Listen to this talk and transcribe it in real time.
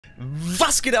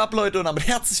Was geht ab, Leute, und damit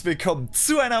herzlich willkommen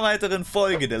zu einer weiteren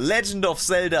Folge The Legend of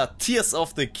Zelda Tears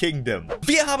of the Kingdom.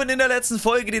 Wir haben in der letzten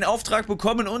Folge den Auftrag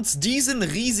bekommen, uns diesen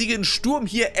riesigen Sturm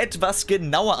hier etwas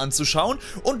genauer anzuschauen.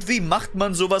 Und wie macht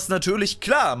man sowas? Natürlich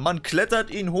klar, man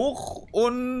klettert ihn hoch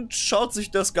und schaut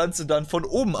sich das Ganze dann von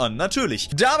oben an, natürlich.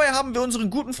 Dabei haben wir unseren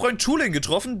guten Freund Tulin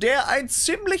getroffen, der ein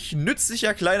ziemlich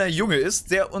nützlicher kleiner Junge ist,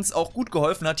 der uns auch gut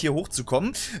geholfen hat, hier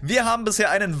hochzukommen. Wir haben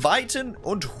bisher einen weiten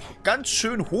und ganz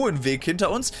schön hohen Weg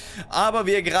hinter uns, aber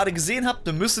wie ihr gerade gesehen habt,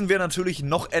 müssen wir natürlich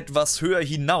noch etwas höher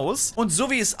hinaus. Und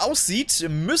so wie es aussieht,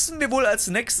 müssen wir wohl als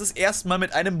nächstes erstmal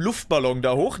mit einem Luftballon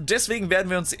da hoch. Deswegen werden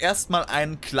wir uns erstmal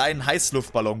einen kleinen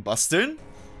Heißluftballon basteln.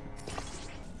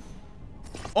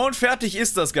 Und fertig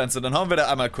ist das Ganze. Dann hauen wir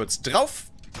da einmal kurz drauf.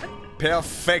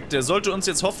 Perfekt, der sollte uns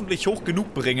jetzt hoffentlich hoch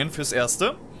genug bringen fürs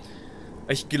Erste.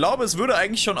 Ich glaube, es würde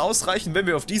eigentlich schon ausreichen, wenn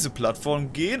wir auf diese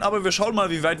Plattform gehen, aber wir schauen mal,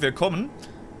 wie weit wir kommen.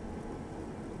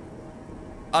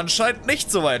 Anscheinend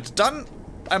nicht so weit. Dann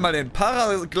einmal den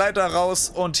Paragleiter raus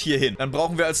und hier hin. Dann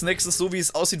brauchen wir als nächstes, so wie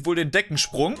es aussieht, wohl den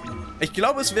Deckensprung. Ich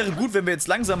glaube, es wäre gut, wenn wir jetzt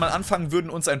langsam mal anfangen würden,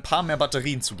 uns ein paar mehr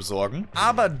Batterien zu besorgen.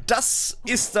 Aber das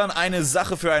ist dann eine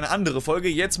Sache für eine andere Folge.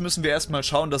 Jetzt müssen wir erstmal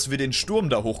schauen, dass wir den Sturm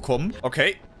da hochkommen.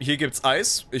 Okay, hier gibt's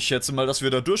Eis. Ich schätze mal, dass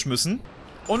wir da durch müssen.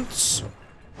 Und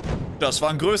das war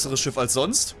ein größeres Schiff als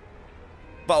sonst.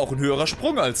 War auch ein höherer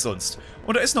Sprung als sonst.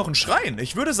 Und da ist noch ein Schrein.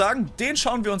 Ich würde sagen, den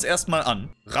schauen wir uns erstmal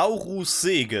an. Raurus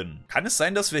Segen. Kann es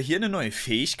sein, dass wir hier eine neue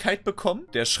Fähigkeit bekommen?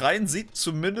 Der Schrein sieht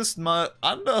zumindest mal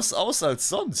anders aus als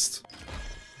sonst.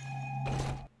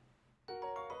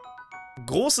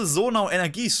 Große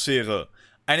Sonau-Energiesphäre.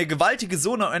 Eine gewaltige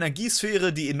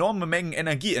Sonau-Energiesphäre, die enorme Mengen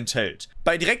Energie enthält.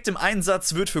 Bei direktem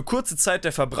Einsatz wird für kurze Zeit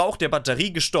der Verbrauch der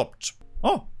Batterie gestoppt.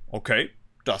 Oh, okay.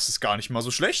 Das ist gar nicht mal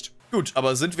so schlecht. Gut,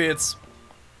 aber sind wir jetzt...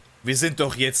 Wir sind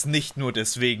doch jetzt nicht nur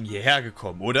deswegen hierher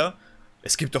gekommen, oder?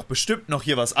 Es gibt doch bestimmt noch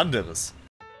hier was anderes.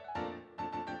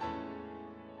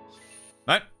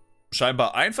 Nein,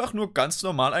 scheinbar einfach nur ganz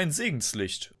normal ein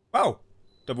Segenslicht. Wow,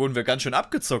 da wurden wir ganz schön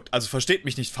abgezockt. Also versteht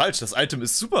mich nicht falsch, das Item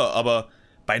ist super, aber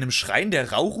bei einem Schrein,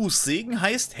 der Raurus Segen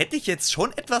heißt, hätte ich jetzt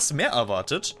schon etwas mehr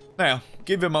erwartet. Naja,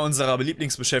 gehen wir mal unserer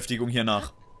Lieblingsbeschäftigung hier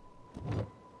nach.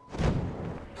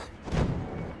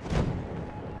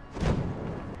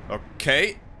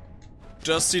 Okay.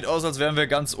 Das sieht aus, als wären wir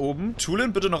ganz oben.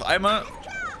 Tulin, bitte noch einmal.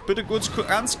 Bitte kurz,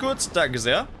 ganz kurz. Danke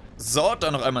sehr. So,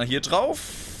 dann noch einmal hier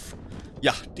drauf.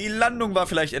 Ja, die Landung war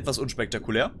vielleicht etwas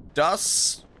unspektakulär.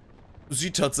 Das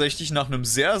sieht tatsächlich nach einem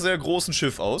sehr, sehr großen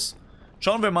Schiff aus.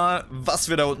 Schauen wir mal, was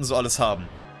wir da unten so alles haben.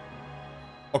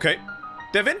 Okay,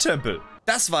 der Windtempel.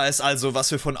 Das war es also,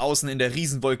 was wir von außen in der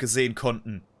Riesenwolke sehen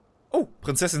konnten. Oh,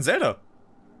 Prinzessin Zelda.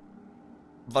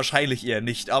 Wahrscheinlich eher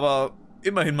nicht, aber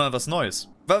immerhin mal was Neues.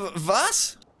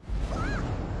 Was?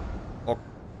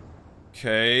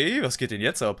 Okay, was geht denn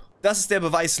jetzt ab? Das ist der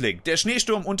Beweislink. Der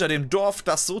Schneesturm unter dem Dorf,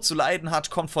 das so zu leiden hat,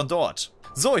 kommt von dort.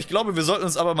 So, ich glaube, wir sollten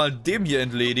uns aber mal dem hier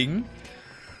entledigen.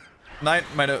 Nein,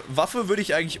 meine Waffe würde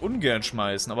ich eigentlich ungern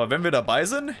schmeißen, aber wenn wir dabei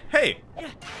sind, hey!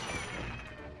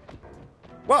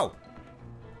 Wow.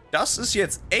 Das ist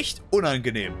jetzt echt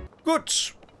unangenehm.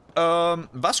 Gut.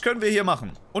 Was können wir hier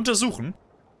machen? Untersuchen.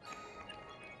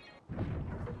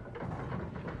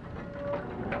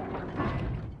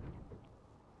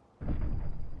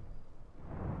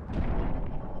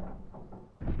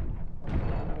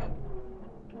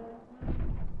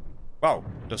 Wow,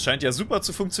 das scheint ja super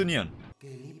zu funktionieren.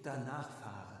 Geliebter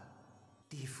Nachfahre,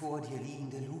 die vor dir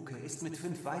liegende Luke ist mit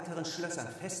 5 weiteren Schlössern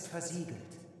fest versiegelt.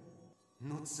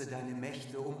 Nutze deine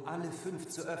Mächte, um alle 5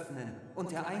 zu öffnen,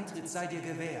 und der Eintritt sei dir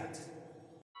gewährt.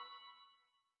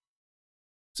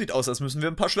 Sieht aus, als müssen wir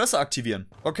ein paar Schlösser aktivieren.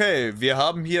 Okay, wir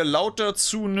haben hier lauter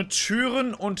zu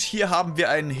Türen und hier haben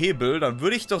wir einen Hebel. Dann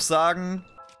würde ich doch sagen,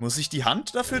 muss ich die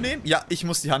Hand dafür nehmen? Ja, ich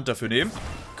muss die Hand dafür nehmen.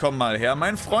 Komm mal her,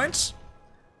 mein Freund.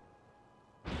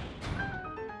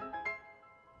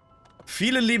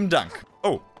 Vielen lieben Dank.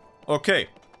 Oh, okay.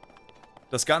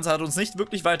 Das Ganze hat uns nicht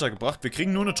wirklich weitergebracht. Wir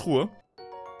kriegen nur eine Truhe.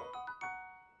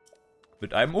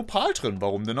 Mit einem Opal drin.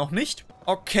 Warum denn auch nicht?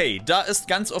 Okay, da ist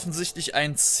ganz offensichtlich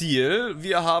ein Ziel.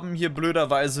 Wir haben hier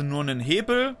blöderweise nur einen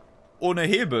Hebel ohne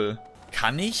Hebel.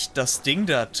 Kann ich das Ding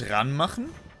da dran machen?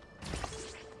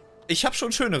 Ich habe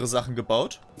schon schönere Sachen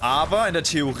gebaut. Aber in der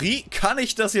Theorie kann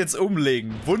ich das jetzt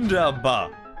umlegen.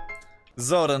 Wunderbar.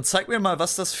 So, dann zeig mir mal,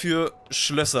 was das für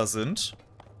Schlösser sind.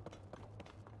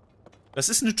 Das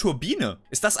ist eine Turbine.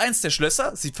 Ist das eins der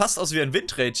Schlösser? Sieht fast aus wie ein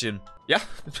Windrädchen. Ja,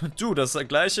 du, das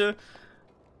gleiche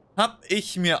hab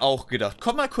ich mir auch gedacht.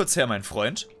 Komm mal kurz her, mein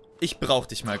Freund. Ich brauch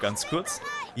dich mal ganz kurz.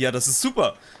 Ja, das ist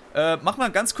super. Mach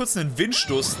mal ganz kurz einen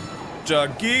Windstoß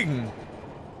dagegen.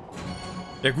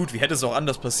 Ja gut, wie hätte es auch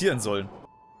anders passieren sollen?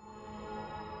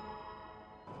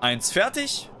 1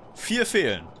 fertig, 4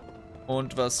 fehlen.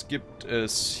 Und was gibt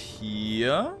es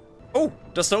hier? Oh,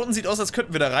 das da unten sieht aus, als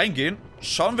könnten wir da reingehen.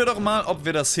 Schauen wir doch mal, ob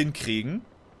wir das hinkriegen.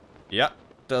 Ja,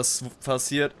 das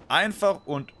passiert einfach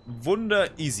und wunder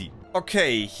easy.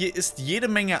 Okay, hier ist jede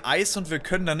Menge Eis und wir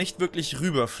können da nicht wirklich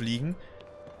rüberfliegen.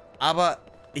 Aber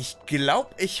ich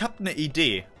glaube, ich habe eine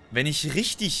Idee. Wenn ich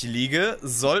richtig liege,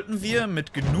 sollten wir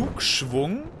mit genug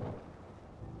Schwung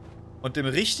und dem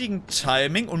richtigen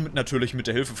Timing und natürlich mit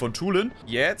der Hilfe von Tulin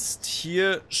jetzt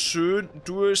hier schön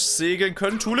durchsegeln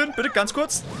können. Tulin, bitte ganz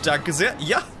kurz. Danke sehr.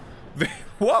 Ja.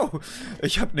 Wow.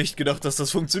 Ich habe nicht gedacht, dass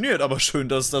das funktioniert, aber schön,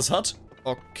 dass es das hat.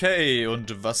 Okay,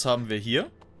 und was haben wir hier?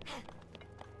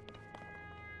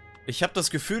 Ich habe das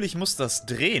Gefühl, ich muss das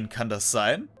drehen. Kann das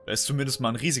sein? Da ist zumindest mal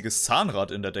ein riesiges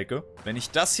Zahnrad in der Decke. Wenn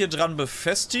ich das hier dran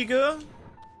befestige,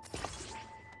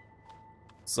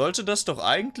 sollte das doch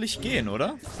eigentlich gehen,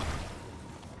 oder?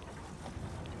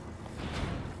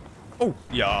 Oh,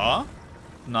 ja.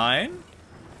 Nein.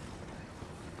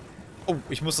 Oh,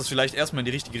 ich muss das vielleicht erstmal in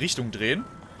die richtige Richtung drehen.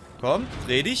 Komm,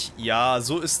 dreh dich. Ja,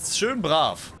 so ist es schön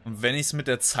brav. Und wenn ich es mit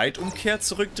der Zeitumkehr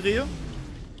zurückdrehe?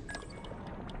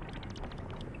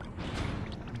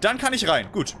 Dann kann ich rein.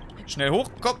 Gut. Schnell hoch.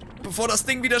 Komm, bevor das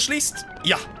Ding wieder schließt.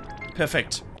 Ja,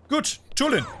 perfekt. Gut,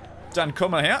 Tulin. Dann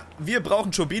komm mal her. Wir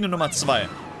brauchen Turbine Nummer 2.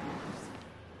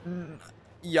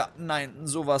 Ja, nein,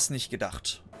 so war es nicht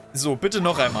gedacht. So, bitte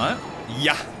noch einmal.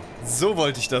 Ja, so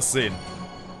wollte ich das sehen.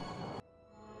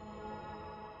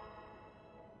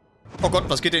 Oh Gott,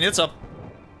 was geht denn jetzt ab?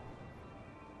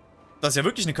 Das ist ja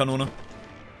wirklich eine Kanone.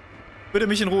 Bitte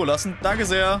mich in Ruhe lassen. Danke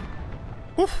sehr.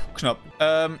 Knapp.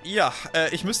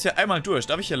 Ich müsste hier einmal durch.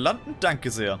 Darf ich hier landen?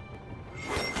 Danke sehr.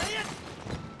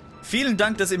 Vielen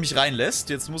Dank, dass ihr mich reinlässt.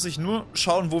 Jetzt muss ich nur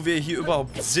schauen, wo wir hier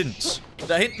überhaupt sind.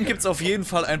 Da hinten gibt es auf jeden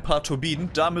Fall ein paar Turbinen.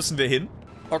 Da müssen wir hin.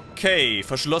 Okay,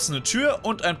 verschlossene Tür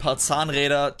und ein paar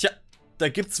Zahnräder. Tja, da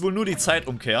gibt es wohl nur die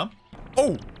Zeitumkehr.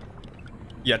 Oh.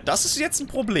 Ja, das ist jetzt ein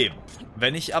Problem.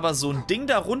 Wenn ich aber so ein Ding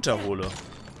da runterhole,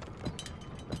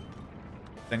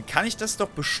 dann kann ich das doch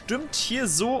bestimmt hier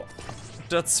so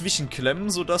dazwischen klemmen,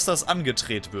 sodass das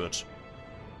angedreht wird.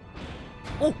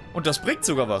 Oh, und das bringt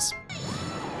sogar was.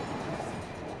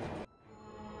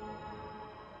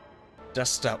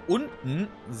 Das da unten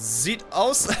sieht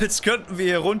aus, als könnten wir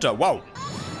hier runter. Wow.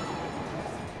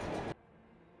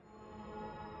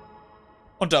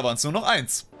 Und da waren es nur noch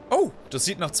 1. Oh, das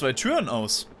sieht nach 2 Türen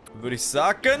aus. Würde ich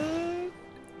sagen,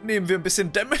 nehmen wir ein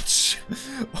bisschen Damage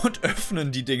und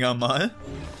öffnen die Dinger mal.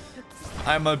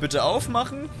 Einmal bitte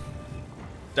aufmachen.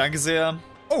 Danke sehr.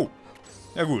 Oh,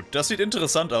 ja gut, das sieht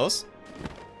interessant aus.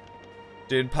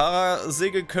 Den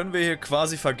Parasegel können wir hier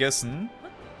quasi vergessen.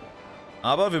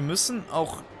 Aber wir müssen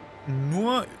auch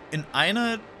nur in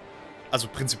eine... Also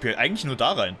prinzipiell eigentlich nur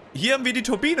da rein. Hier haben wir die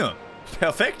Turbine.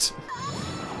 Perfekt.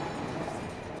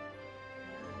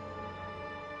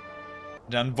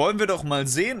 Dann wollen wir doch mal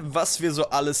sehen, was wir so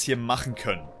alles hier machen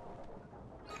können.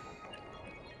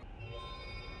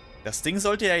 Das Ding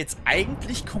sollte ja jetzt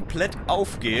eigentlich komplett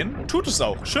aufgehen. Tut es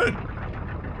auch. Schön.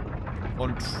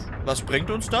 Und was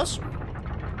bringt uns das?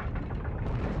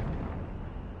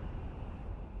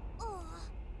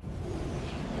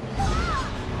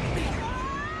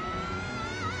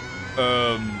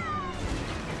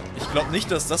 Ich glaube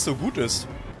nicht, dass das so gut ist.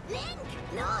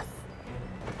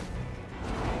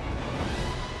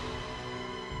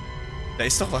 Da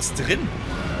ist doch was drin.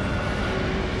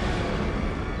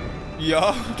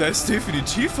 Ja, da ist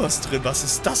definitiv was drin. Was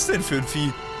ist das denn für ein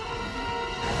Vieh?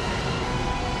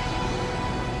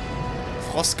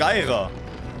 Frostgeirer.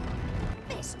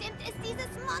 Bestimmt ist dieses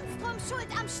Monstrum schuld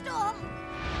am Sturm.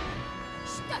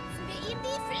 Stützen wir ihm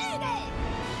die Flügel.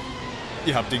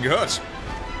 Ihr habt ihn gehört.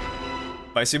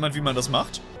 Weiß jemand, wie man das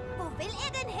macht? Wo will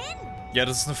er denn hin? Ja,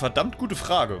 das ist eine verdammt gute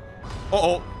Frage. Oh,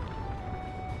 oh.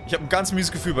 Ich habe ein ganz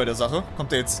mieses Gefühl bei der Sache.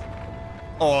 Kommt der jetzt?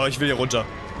 Oh, ich will hier runter.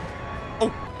 Oh,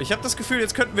 ich habe das Gefühl,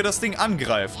 jetzt könnten wir das Ding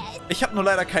angreifen. Ich habe nur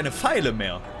leider keine Pfeile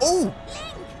mehr. Oh,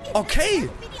 okay.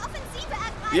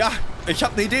 Ja, ich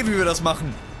habe eine Idee, wie wir das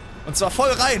machen. Und zwar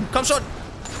voll rein. Komm schon.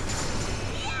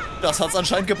 Das hat's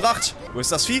anscheinend gebracht. Wo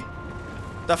ist das Vieh?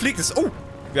 Da fliegt es. Oh,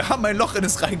 wir haben ein Loch in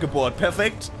es reingebohrt.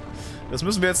 Perfekt. Das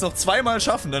müssen wir jetzt noch 2-mal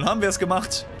schaffen. Dann haben wir es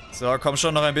gemacht. So, komm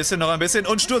schon, noch ein bisschen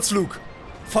und Sturzflug.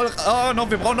 Voll,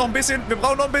 wir brauchen noch ein bisschen. Wir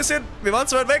waren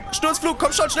zu weit weg. Sturzflug,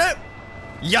 komm schon, schnell.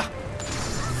 Ja.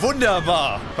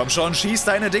 Wunderbar. Komm schon, schieß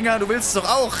deine Dinger. Du willst es doch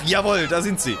auch. Jawohl, da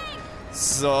sind sie.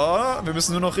 So, wir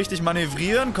müssen nur noch richtig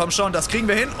manövrieren. Komm schon, das kriegen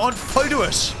wir hin und voll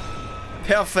durch.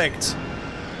 Perfekt.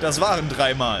 Das waren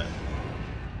 3-mal.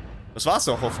 Das war's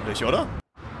doch hoffentlich, oder?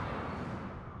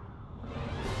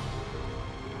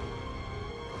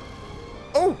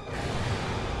 Oh!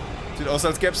 Sieht aus,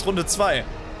 als gäbe es Runde 2.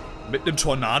 Mit einem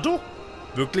Tornado?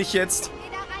 Wirklich jetzt? Wenn wir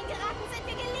da reingeraten, sind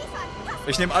wir geliefert. Pass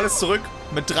Ich nehme alles zurück.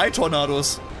 Mit 3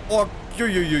 Tornados. Oh,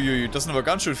 juiuiui, das sind aber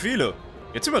ganz schön viele.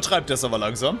 Jetzt übertreibt er es aber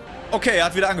langsam. Okay, er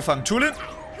hat wieder angefangen. Tulin,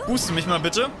 booste mich mal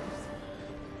bitte.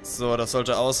 So, das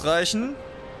sollte ausreichen.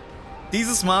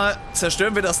 Dieses Mal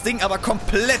zerstören wir das Ding aber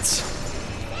komplett.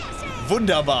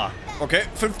 Wunderbar. Okay,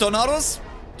 5 Tornados.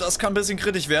 Das kann ein bisschen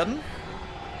kritisch werden.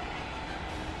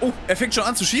 Oh, er fängt schon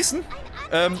an zu schießen.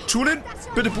 Tulin,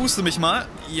 bitte booste mich mal.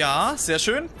 Ja, sehr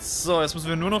schön. So, jetzt müssen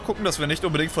wir nur noch gucken, dass wir nicht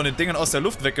unbedingt von den Dingen aus der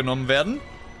Luft weggenommen werden.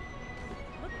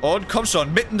 Und komm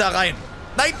schon, mitten da rein.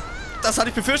 Nein, das hatte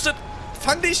ich befürchtet.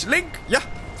 Fang dich, Link. Ja,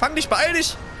 fang dich, beeil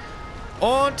dich.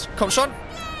 Und komm schon,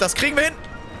 das kriegen wir hin.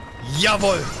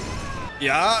 Jawohl.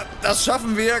 Ja, das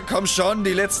schaffen wir. Komm schon,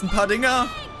 die letzten paar Dinger.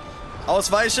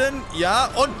 Ausweichen. Ja,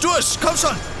 und durch. Komm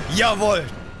schon. Jawohl.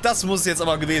 Das muss es jetzt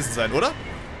aber gewesen sein, oder?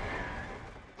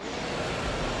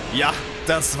 Ja,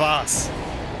 das war's.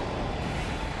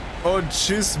 Und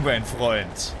tschüss, mein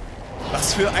Freund.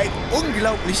 Was für ein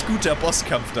unglaublich guter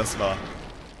Bosskampf das war.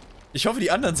 Ich hoffe,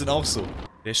 die anderen sind auch so.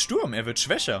 Der Sturm, er wird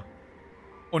schwächer.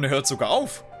 Und er hört sogar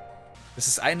auf. Das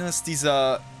ist eines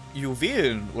dieser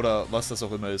Juwelen oder was das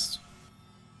auch immer ist.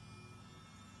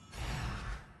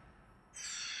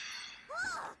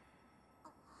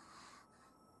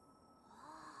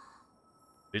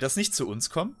 Will das nicht zu uns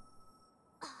kommen?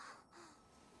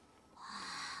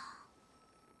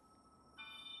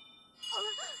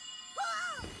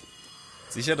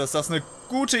 Sicher, dass das eine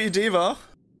gute Idee war?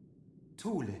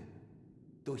 Tulin,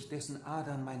 durch dessen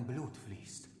Adern mein Blut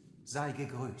fließt, sei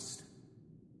gegrüßt.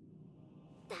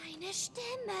 Deine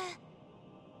Stimme.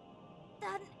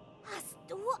 Dann hast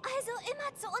du also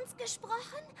immer zu uns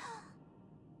gesprochen?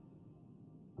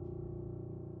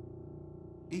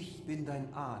 Ich bin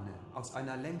dein Ahne aus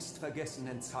einer längst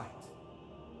vergessenen Zeit.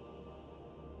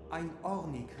 Ein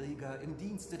Orni-Krieger im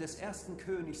Dienste des ersten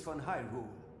Königs von Hyrule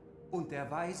und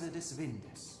der Weise des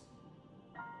Windes.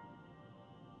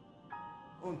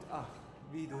 Und ach,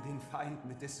 wie du den Feind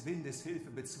mit des Windes Hilfe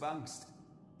bezwangst.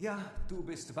 Ja, du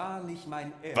bist wahrlich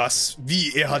mein Erbe. Was?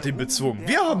 Wie? Er hat ihn bezwungen?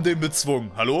 Wir haben den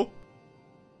bezwungen. Hallo?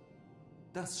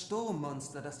 Das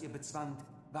Sturmmonster, das ihr bezwangt,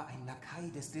 war ein Lakai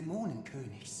des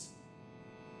Dämonenkönigs.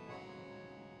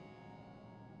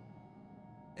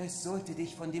 Es sollte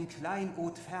dich von dem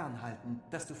Kleinod fernhalten,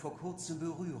 das du vor kurzem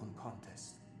berühren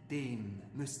konntest. Dem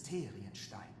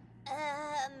Mysterienstein.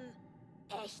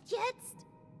 Echt jetzt?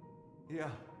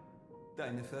 Ja,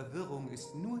 deine Verwirrung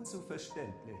ist nur zu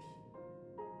verständlich.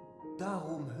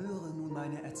 Darum höre nun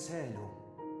meine Erzählung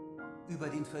über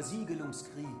den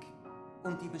Versiegelungskrieg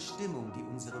und die Bestimmung, die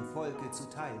unserem Volke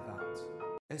zuteil ward.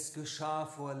 Es geschah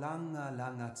vor langer,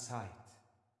 langer Zeit.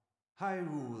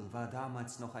 Hyrule war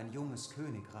damals noch ein junges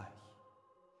Königreich.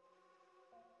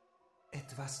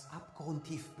 Etwas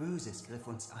abgrundtief Böses griff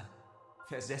uns an,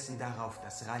 versessen darauf,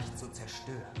 das Reich zu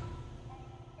zerstören.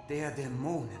 Der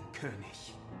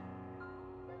Dämonenkönig.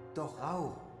 Doch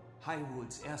Rau,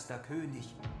 Hyrules erster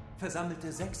König,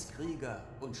 versammelte 6 Krieger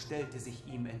und stellte sich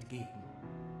ihm entgegen.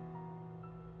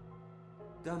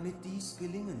 Damit dies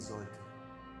gelingen sollte,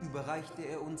 überreichte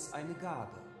er uns eine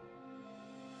Gabe.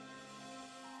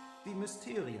 Die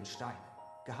Mysteriensteine,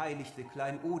 geheiligte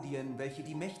Kleinodien, welche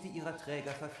die Mächte ihrer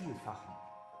Träger vervielfachen.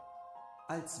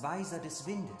 Als Weiser des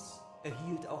Windes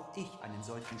erhielt auch ich einen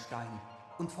solchen Stein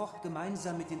und focht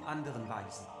gemeinsam mit den anderen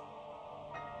Weisen.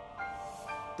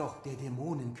 Doch der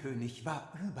Dämonenkönig war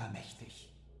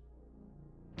übermächtig.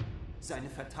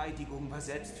 Seine Verteidigung war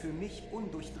selbst für mich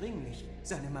undurchdringlich,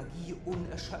 seine Magie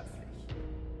unerschöpflich.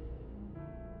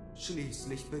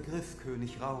 Schließlich begriff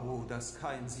König Rauro, dass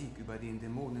kein Sieg über den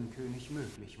Dämonenkönig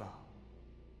möglich war.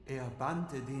 Er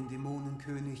bannte den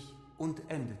Dämonenkönig und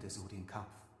endete so den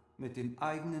Kampf, mit dem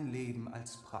eigenen Leben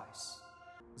als Preis.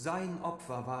 Sein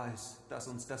Opfer war es, das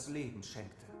uns das Leben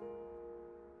schenkte.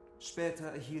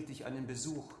 Später erhielt ich einen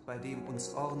Besuch, bei dem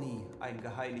uns Orni ein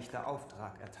geheiligter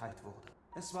Auftrag erteilt wurde.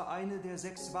 Es war eine der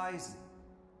 6 Weisen,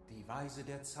 die Weise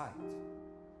der Zeit.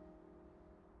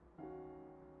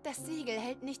 Das Siegel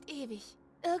hält nicht ewig.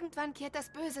 Irgendwann kehrt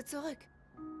das Böse zurück.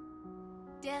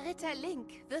 Der Ritter Link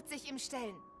wird sich ihm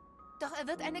stellen. Doch er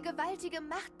wird eine gewaltige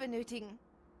Macht benötigen.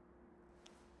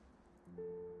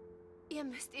 Ihr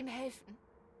müsst ihm helfen.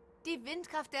 Die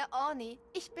Windkraft der Orni.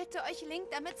 Ich bitte euch, Link,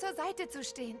 damit zur Seite zu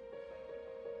stehen.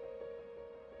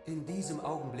 In diesem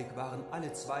Augenblick waren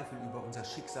alle Zweifel über unser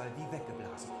Schicksal wie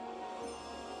weggeblasen.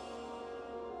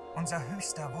 Unser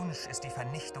höchster Wunsch ist die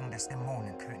Vernichtung des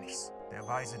Dämonenkönigs. Der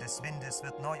Weise des Windes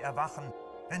wird neu erwachen,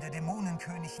 wenn der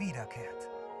Dämonenkönig wiederkehrt.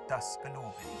 Das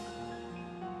gelobe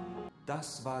ich.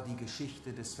 Das war die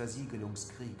Geschichte des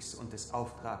Versiegelungskriegs und des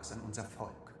Auftrags an unser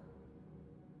Volk.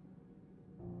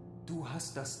 Du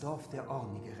hast das Dorf der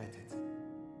Orni gerettet.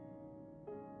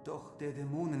 Doch der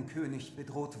Dämonenkönig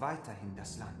bedroht weiterhin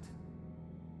das Land.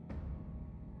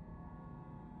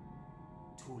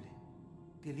 Tulin,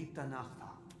 geliebter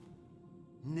Nachfahr,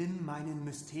 nimm meinen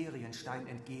Mysterienstein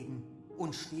entgegen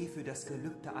und steh für das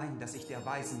Gelübde ein, das ich der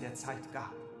Weisen der Zeit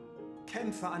gab.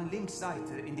 Kämpfe an Links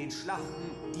Seite in den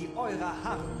Schlachten, die eurer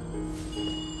harren.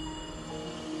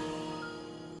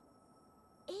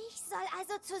 Ich soll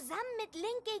also zusammen mit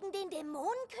Link gegen den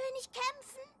Dämonenkönig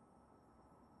kämpfen?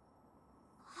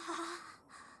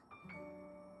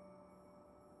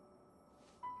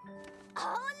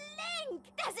 Oh, Link!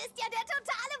 Das ist ja der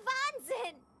totale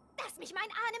Wahnsinn! Dass mich mein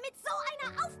Ahne mit so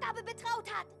einer Aufgabe betraut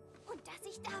hat. Und dass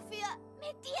ich dafür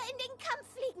mit dir in den Kampf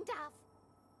fliegen darf.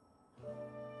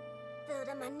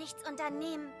 Würde man nichts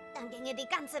unternehmen, dann ginge die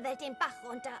ganze Welt den Bach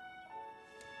runter.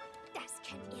 Das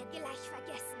könnt ihr gleich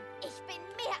vergessen. Ich bin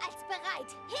mehr als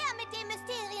bereit. Her mit dem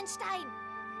Mysterienstein!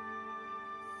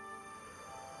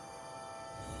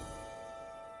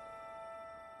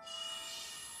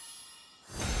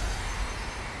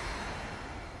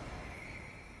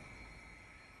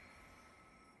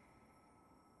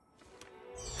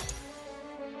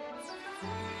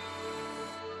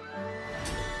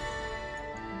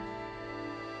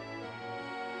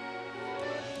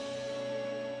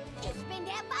 Ich bin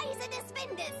der Weise des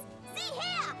Windes. Sieh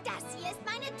her! Das hier ist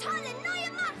meine tolle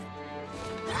neue Macht.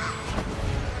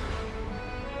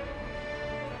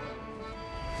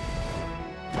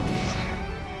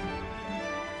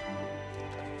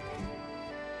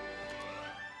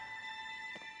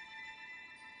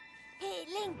 Hey,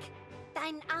 Link,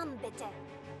 deinen Arm bitte.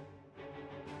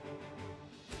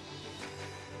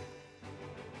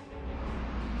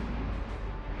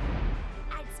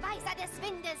 Als Weiser des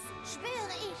Windes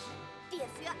schwöre ich, dir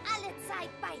für alle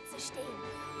Zeit beizustehen.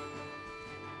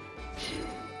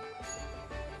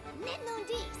 Nimm nun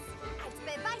dies als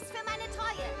Beweis für meine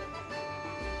Treue.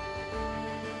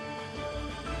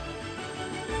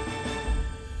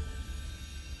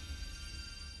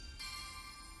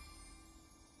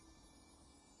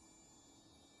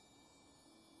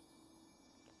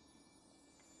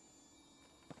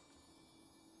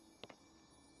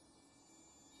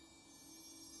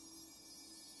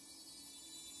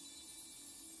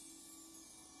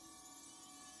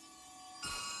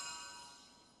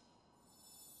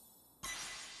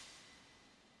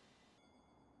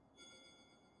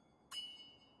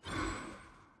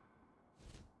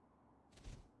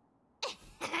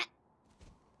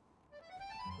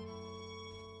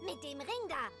 Mit dem Ring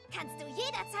da kannst du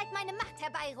jederzeit meine Macht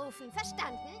herbeirufen,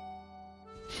 verstanden?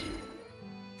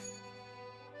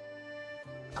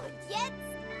 Und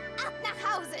jetzt ab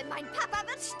nach Hause, mein Papa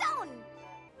wird staunen.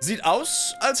 Sieht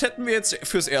aus, als hätten wir jetzt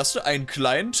fürs Erste einen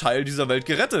kleinen Teil dieser Welt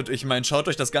gerettet. Ich meine, schaut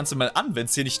euch das Ganze mal an.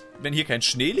 Wenn hier kein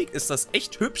Schnee liegt, ist das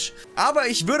echt hübsch. Aber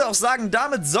ich würde auch sagen,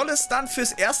 damit soll es dann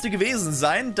fürs Erste gewesen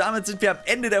sein. Damit sind wir am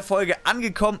Ende der Folge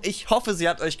angekommen. Ich hoffe, sie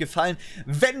hat euch gefallen.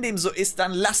 Wenn dem so ist,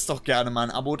 dann lasst doch gerne mal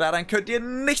ein Abo da. Dann könnt ihr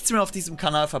nichts mehr auf diesem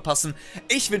Kanal verpassen.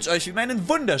 Ich wünsche euch wie immer einen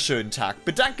wunderschönen Tag.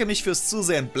 Bedanke mich fürs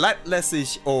Zusehen. Bleibt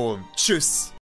lässig und tschüss.